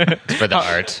 It's for the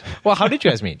art. Well, how did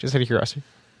you guys meet? Just out of curiosity.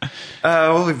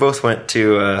 We both went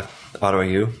to Ottawa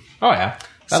U. Oh, yeah.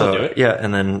 That'll do it. Yeah,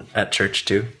 and then at church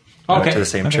too. Oh, Went okay. to the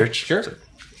same church. Sure.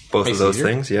 Both Makes of those it easier.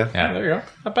 things, yeah. Yeah. There you go.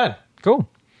 Not bad. Cool.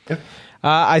 Yeah.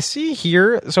 I see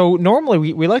here. So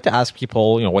normally we like to ask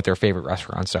people, what their favorite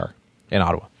restaurants are in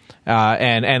Ottawa,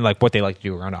 and like what they like to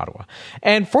do around Ottawa.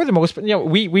 And for the most,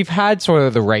 we've had sort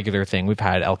of the regular thing. We've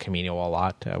had El Camino a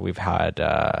lot. We've had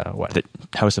The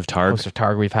House of Targ. House of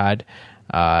Targ. We've had.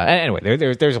 Anyway,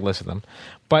 there's a list of them,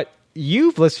 but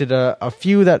you've listed a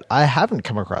few that I haven't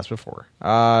come across before. Do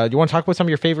you want to talk about some of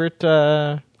your favorite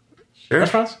Sure.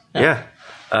 restaurants? Yeah.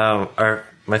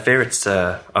 My favorite's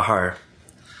Ahar.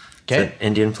 It's an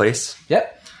Indian place.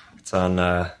 Yep. It's on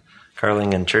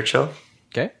Carling and Churchill.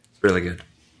 Okay. It's really good.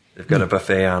 They've got a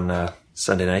buffet on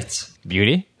Sunday nights.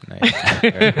 Beauty. Nice.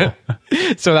 Very cool.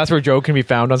 So that's where Joe can be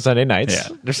found on Sunday nights.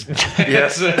 Yeah.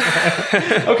 Yes.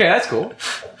 Okay, that's cool.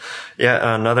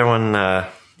 Yeah, another one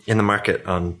in the market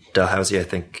on Dalhousie, I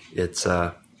think. It's, I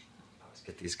always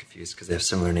get these confused because they have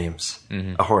similar names.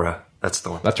 Ahora, that's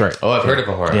the one. That's right. Oh, I've heard of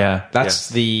a horror. Yeah. That's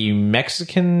the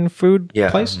Mexican food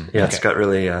place? Yeah, it's got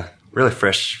really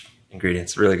fresh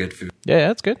ingredients, really good food. Yeah,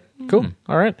 that's good. Cool.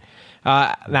 All right.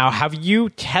 Now, have you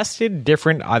tested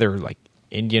different either like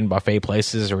Indian buffet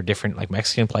places or different like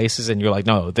Mexican places and you're like,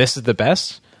 no, this is the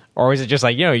best? Or is it just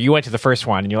like, you went to the first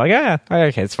one and you're like,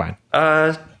 okay, it's fine.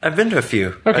 I've been to a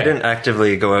few. Okay. I didn't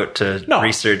actively go out to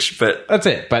research, but That's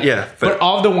it. But Yeah, but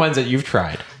of the ones that you've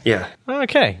tried. yeah.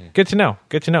 Okay. Good to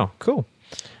know. Cool.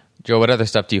 Joe, what other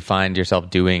stuff do you find yourself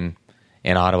doing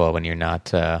in Ottawa when you're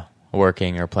not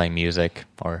working or playing music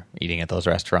or eating at those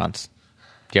restaurants?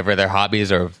 Do you have other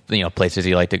hobbies or places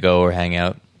you like to go or hang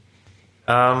out?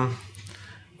 Well,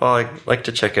 I like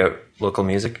to check out local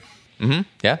music. Mm-hmm.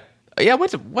 Yeah. Yeah.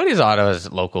 What is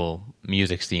Ottawa's local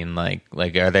music scene like?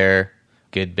 Like, are there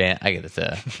good bands? I guess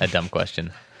it's a dumb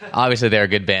question. Obviously, there are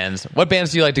good bands. What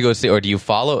bands do you like to go see, or do you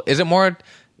follow? Is it more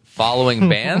following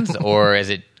bands, or is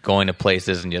it going to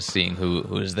places and just seeing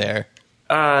who's there?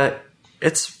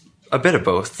 It's a bit of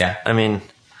both. Yeah. I mean,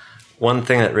 one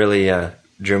thing that really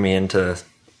drew me into,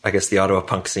 I guess, the Ottawa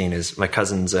punk scene is my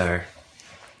cousins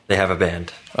they have a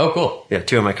band. Oh, cool. Yeah,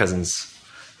 two of my cousins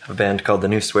have a band called the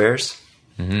New Swears.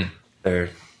 Mm-hmm. They're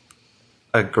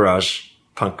a garage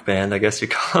punk band, I guess you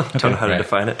call them. Don't know how to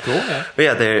define it. Cool. Yeah. But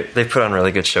yeah, they put on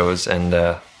really good shows, and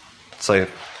so I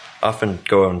often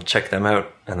go and check them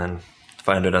out, and then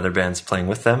find out other bands playing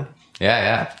with them.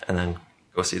 Yeah. And then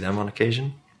go see them on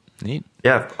occasion. Neat.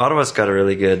 Yeah, Ottawa's got a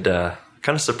really good,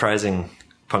 kind of surprising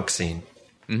punk scene.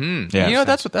 Mm-hmm. Yeah.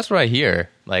 That's what I hear.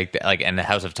 Like, and the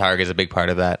House of Targ is a big part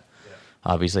of that.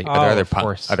 Obviously, are there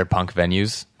other punk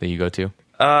venues that you go to?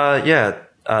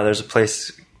 There's a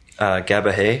place,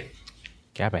 Gabba Hay,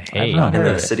 Hey. in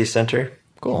the city center.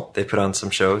 Cool. They put on some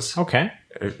shows. Okay.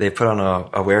 They put on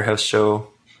a warehouse show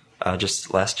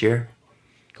just last year.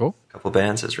 Cool. A couple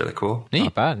bands. It's really cool. Neat.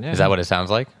 Not bad, yeah. Is that what it sounds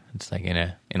like? It's like in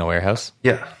a warehouse.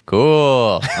 Yeah.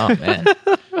 Cool. Oh man,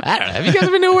 I don't know. Have you guys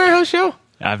been to a warehouse show?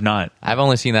 I've not. I've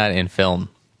only seen that in film.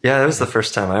 Yeah, that was the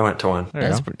first time I went to one.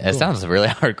 That sounds really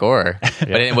hardcore. But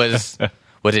it was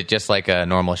it just like a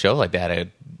normal show? Like they had a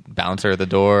bouncer at the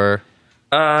door?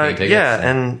 Yeah,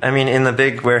 and I mean, in the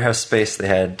big warehouse space, they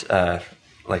had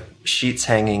like sheets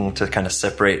hanging to kind of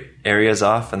separate areas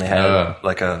off, and they had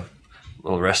like a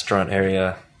little restaurant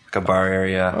area, like a bar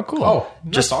area. Oh, cool. Oh,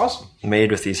 that's Just awesome.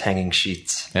 made with these hanging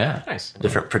sheets. Yeah. Nice.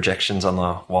 Different projections on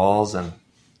the walls, and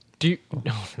Do you?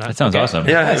 No, That sounds awesome.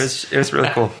 yeah, it was really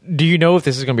cool. Do you know if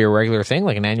this is going to be a regular thing,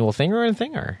 like an annual thing or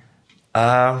anything? Or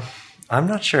I'm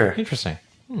not sure. interesting.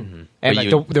 And But like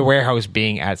you- the warehouse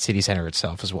being at City Center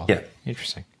itself as well. Yeah.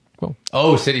 Interesting. Cool.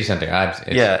 Oh, City Center.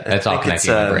 That's all I think connected it's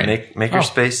in my brain.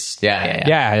 Makerspace. Yeah.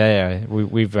 Yeah.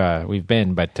 We've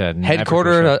been, but never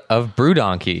Headquarter for sure. of Brew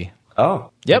Donkey.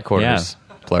 Oh, Yep. Headquarters.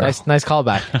 Plural. Nice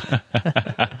callback.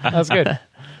 That's good.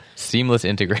 Seamless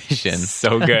integration.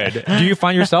 So good. Do you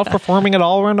find yourself performing at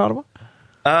all around Ottawa?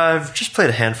 I've just played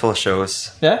a handful of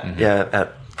shows. Yeah. Yeah,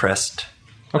 at Prest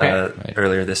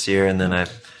earlier this year, and then I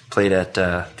played at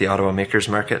the Ottawa Makers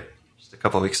Market just a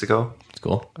couple of weeks ago. It's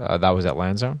cool. That was at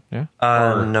Lansdowne. Yeah.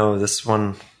 No, this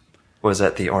one was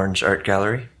at the Orange Art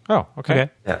Gallery. Oh, okay.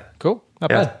 Yeah, Cool.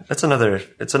 Not yeah. bad.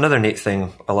 It's another neat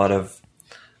thing. A lot of,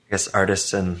 I guess,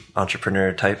 artists and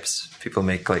entrepreneur types. People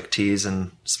make like teas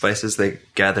and spices. They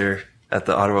gather at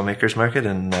the Ottawa Makers Market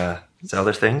and sell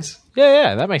their things.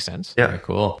 Yeah. That makes sense. Yeah. Very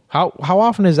cool. How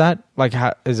often is that? Like,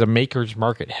 is a maker's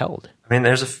market held? I mean,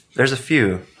 there's a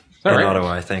few in right?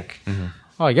 Ottawa, I think.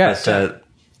 Oh, I guess. But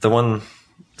the one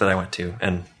that I went to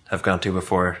and have gone to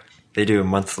before, they do a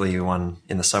monthly one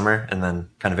in the summer and then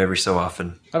kind of every so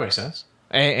often. That makes sense.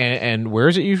 And where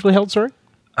is it usually held? Sorry.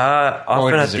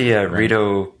 Often at does the it range?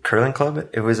 Rito Curling Club.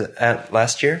 It was at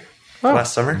last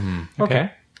summer.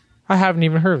 Okay. I haven't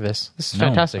even heard of this. This is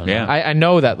fantastic. Yeah. I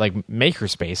know that like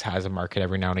Makerspace has a market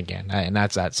every now and again, and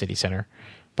that's at City Center.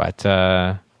 But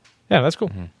yeah, that's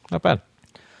cool. Not bad.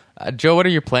 Joe, what are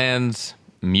your plans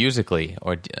musically?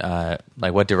 Or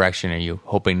like what direction are you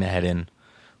hoping to head in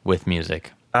with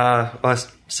music? Well, I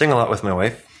sing a lot with my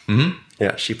wife. Mm-hmm.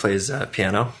 Yeah, she plays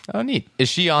piano. Oh, neat. Is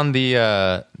she on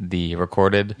the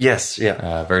recorded Yes,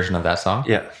 yeah. version of that song?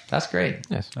 Yeah. That's great.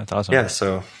 Yes. That's awesome. Yeah,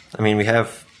 so, I mean, we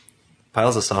have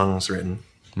piles of songs written.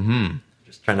 Mm-hmm.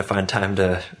 Just trying to find time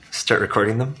to start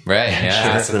recording them. Right.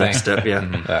 Yeah. That's the next thing. step,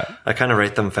 yeah. I kind of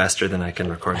write them faster than I can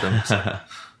record them. So.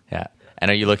 Yeah. And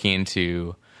are you looking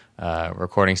into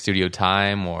recording studio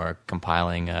time or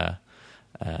compiling an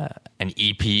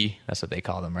EP? That's what they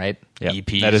call them, right? Yeah.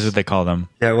 EPs. That is what they call them.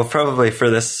 Yeah, we'll probably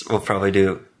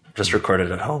do just record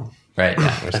it at home. Right.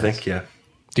 Yeah. I think, yeah.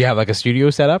 Do you have like a studio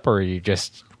set up, or are you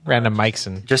just random mics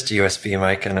and? Just a USB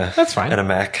mic and That's fine. and a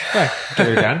Mac. Yeah, get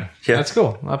it done. Yeah. That's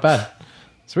cool. Not bad.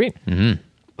 Sweet. We'll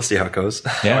see how it goes.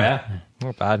 Yeah.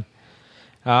 Not bad.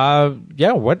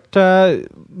 Yeah. What?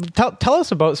 Tell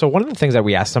us about. So one of the things that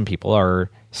we ask some people are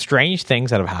strange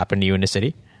things that have happened to you in the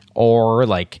city, or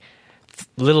like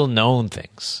little known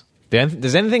things.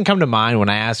 Does anything come to mind when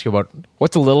I ask you about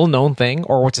what's a little known thing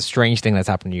or what's a strange thing that's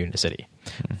happened to you in the city?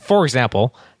 For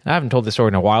example, I haven't told this story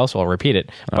in a while, so I'll repeat it.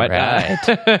 But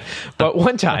right. but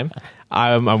one time,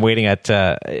 I'm waiting at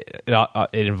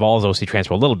it involves OC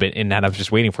Transport a little bit in that I was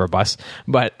just waiting for a bus,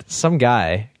 but some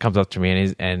guy comes up to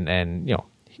me and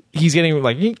he's getting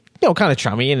like kind of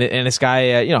chummy, and this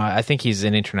guy I think he's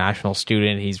an international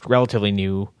student. He's relatively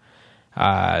new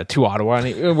to Ottawa,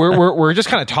 and we're just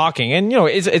kind of talking, and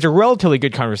it's a relatively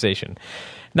good conversation.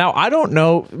 Now I don't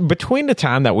know, between the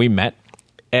time that we met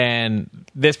and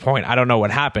this point, I don't know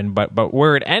what happened, but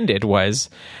where it ended was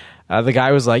the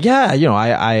guy was like, yeah,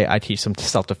 I teach some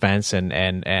self-defense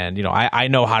and I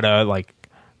know how to like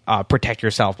protect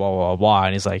yourself, blah, blah, blah.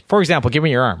 And he's like, for example, give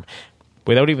me your arm.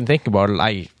 Without even thinking about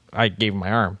it, I gave him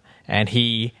my arm, and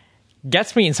he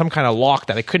gets me in some kind of lock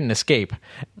that I couldn't escape.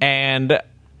 And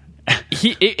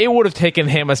it would have taken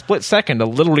him a split second to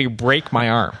literally break my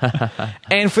arm.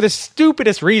 And for the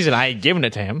stupidest reason, I had given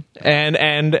it to him. And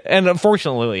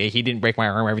unfortunately, he didn't break my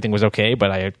arm. Everything was okay, but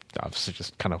I obviously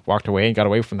just kind of walked away and got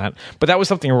away from that. But that was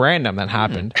something random that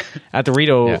happened at the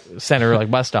Rideau Center like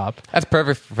bus stop. That's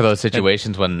perfect for those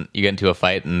situations when you get into a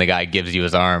fight and the guy gives you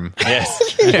his arm.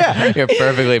 Yes. You're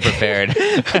perfectly prepared.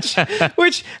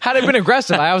 Which, had I been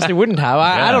aggressive, I obviously wouldn't have.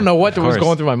 I don't know what was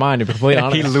going through my mind, to be completely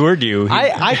honest. He lured you.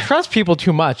 I trust people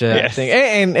too much, I think.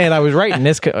 And I was right in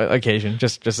this occasion,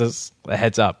 just as a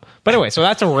heads up. But anyway, so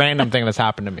that's a random thing that's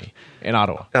happened to me in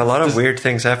Ottawa. A lot of weird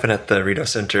things happen at the Rideau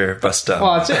Center bus stop.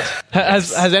 Well,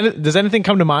 that's it. Does anything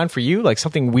come to mind for you? Like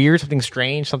something weird, something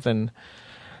strange, something...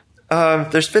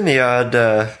 There's been the odd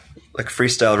like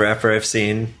freestyle rapper I've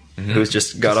seen who's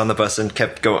just got on the bus and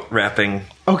kept rapping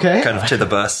kind of to the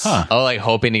bus. Oh, like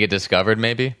hoping to get discovered,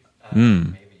 maybe?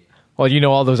 Well,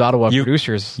 all those Ottawa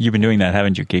producers. You've been doing that,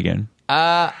 haven't you, Keegan?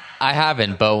 I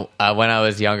haven't, but when I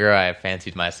was younger, I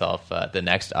fancied myself the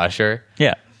next Usher.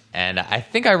 Yeah. And I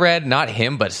think I read, not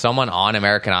him, but someone on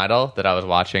American Idol that I was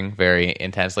watching very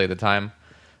intensely at the time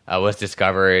was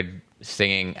discovered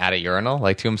singing at a urinal,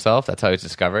 like to himself. That's how he was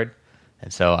discovered.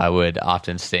 And so I would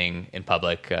often sing in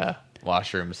public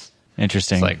washrooms.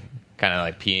 Interesting. Just like kind of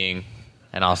like peeing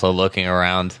and also looking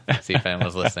around, see if anyone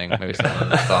was listening. Maybe someone in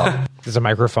the stall. There's a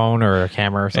microphone or a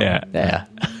camera or something. Yeah.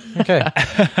 Okay.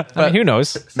 I mean, who knows?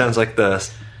 Sounds like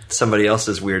somebody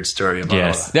else's weird story about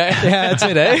all that. Yeah, that's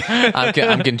it, eh?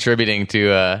 I'm contributing to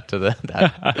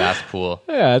that vast pool.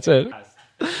 Yeah, that's it.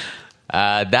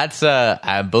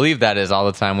 I believe that is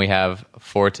all the time we have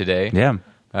for today. Yeah.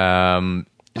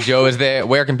 Joe,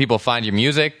 where can people find your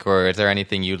music, or is there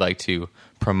anything you'd like to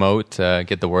promote,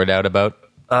 get the word out about?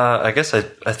 I guess I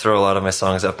throw a lot of my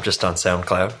songs up just on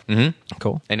SoundCloud. Mm-hmm.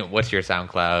 Cool. And what's your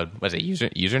SoundCloud? Was it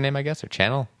username, I guess, or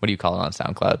channel? What do you call it on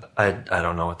SoundCloud? I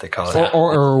don't know what they call it.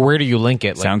 Or where do you link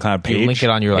it? Like, SoundCloud page? Do you link it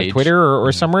on your like Twitter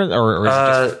or somewhere? Or is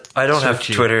it just I don't have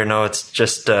Twitter. No, it's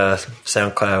just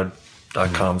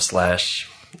SoundCloud.com /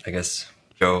 I guess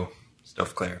Joe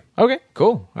Stouffclair. Okay,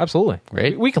 cool. Absolutely.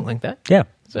 Great. We can link that. Yeah.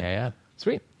 Yeah.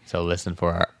 Sweet. So listen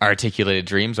for our Articulated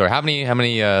Dreams. Or how many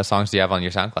songs do you have on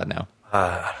your SoundCloud now?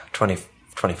 25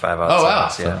 odd Oh, wow.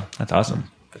 songs, yeah. That's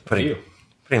awesome. Putting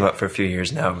them up for a few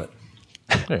years now, but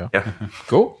There you go. yeah.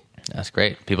 Cool. That's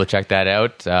great. People check that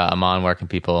out. Amon, where can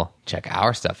people check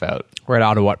our stuff out? We're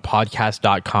at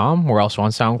ottawhatpodcast.com. We're also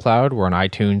on SoundCloud. We're on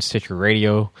iTunes, Stitcher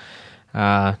Radio.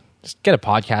 Just get a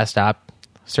podcast app.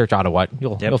 Search Ottawhat.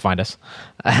 You'll find us.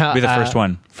 Be the first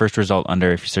one. First result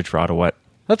under if you search for Ottawhat.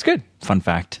 That's good. Fun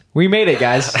fact. We made it,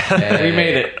 guys. We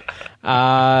made it.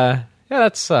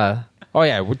 That's...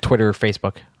 Twitter,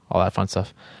 Facebook, all that fun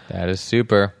stuff. That is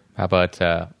super. How about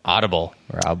Audible?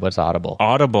 Rob, what's Audible?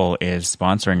 Audible is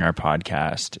sponsoring our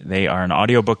podcast. They are an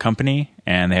audiobook company,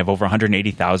 and they have over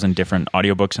 180,000 different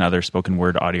audiobooks and other spoken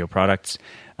word audio products.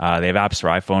 They have apps for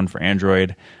iPhone, for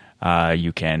Android.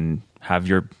 You can have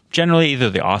generally either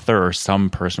the author or some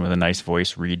person with a nice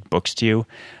voice read books to you.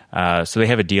 So they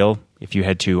have a deal. If you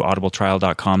head to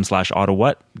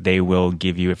audibletrial.com/Ottawhat, they will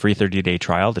give you a free 30-day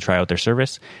trial to try out their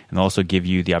service, and they'll also give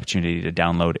you the opportunity to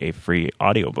download a free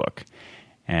audiobook.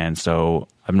 And so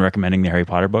I've been recommending the Harry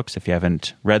Potter books. If you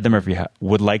haven't read them, or if you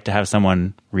would like to have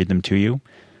someone read them to you,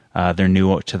 they're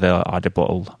new to the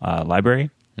Audible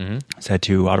library. Mm-hmm. So head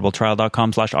to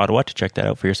audibletrial.com/Ottawhat to check that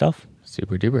out for yourself.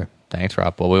 Super duper. Thanks,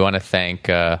 Rob. Well, we want to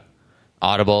thank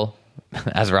Audible,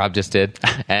 as Rob just did,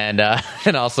 and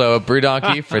also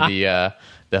BrewDonkey for the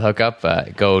hookup.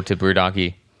 Go to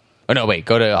BrewDonkey. Oh, no, wait.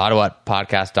 Go to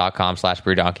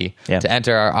ottawhatpodcast.com/BrewDonkey to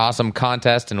enter our awesome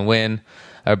contest and win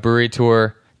a brewery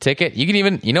tour ticket. You can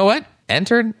even, you know what?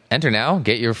 Enter now.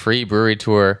 Get your free brewery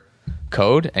tour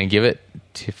code and give it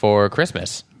for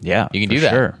Christmas. Yeah, you can do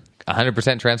that. Sure.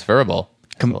 100% transferable.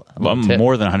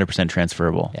 More than 100%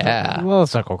 transferable. Yeah. Well,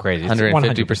 let's not go crazy.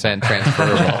 150%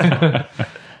 transferable.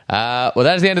 Well,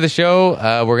 that is the end of the show.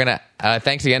 We're going to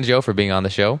thanks again, Joe, for being on the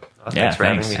show. Thanks for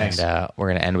having me. Thanks. And we're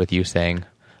going to end with you saying,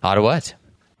 Ottawhat.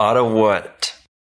 Ottawhat.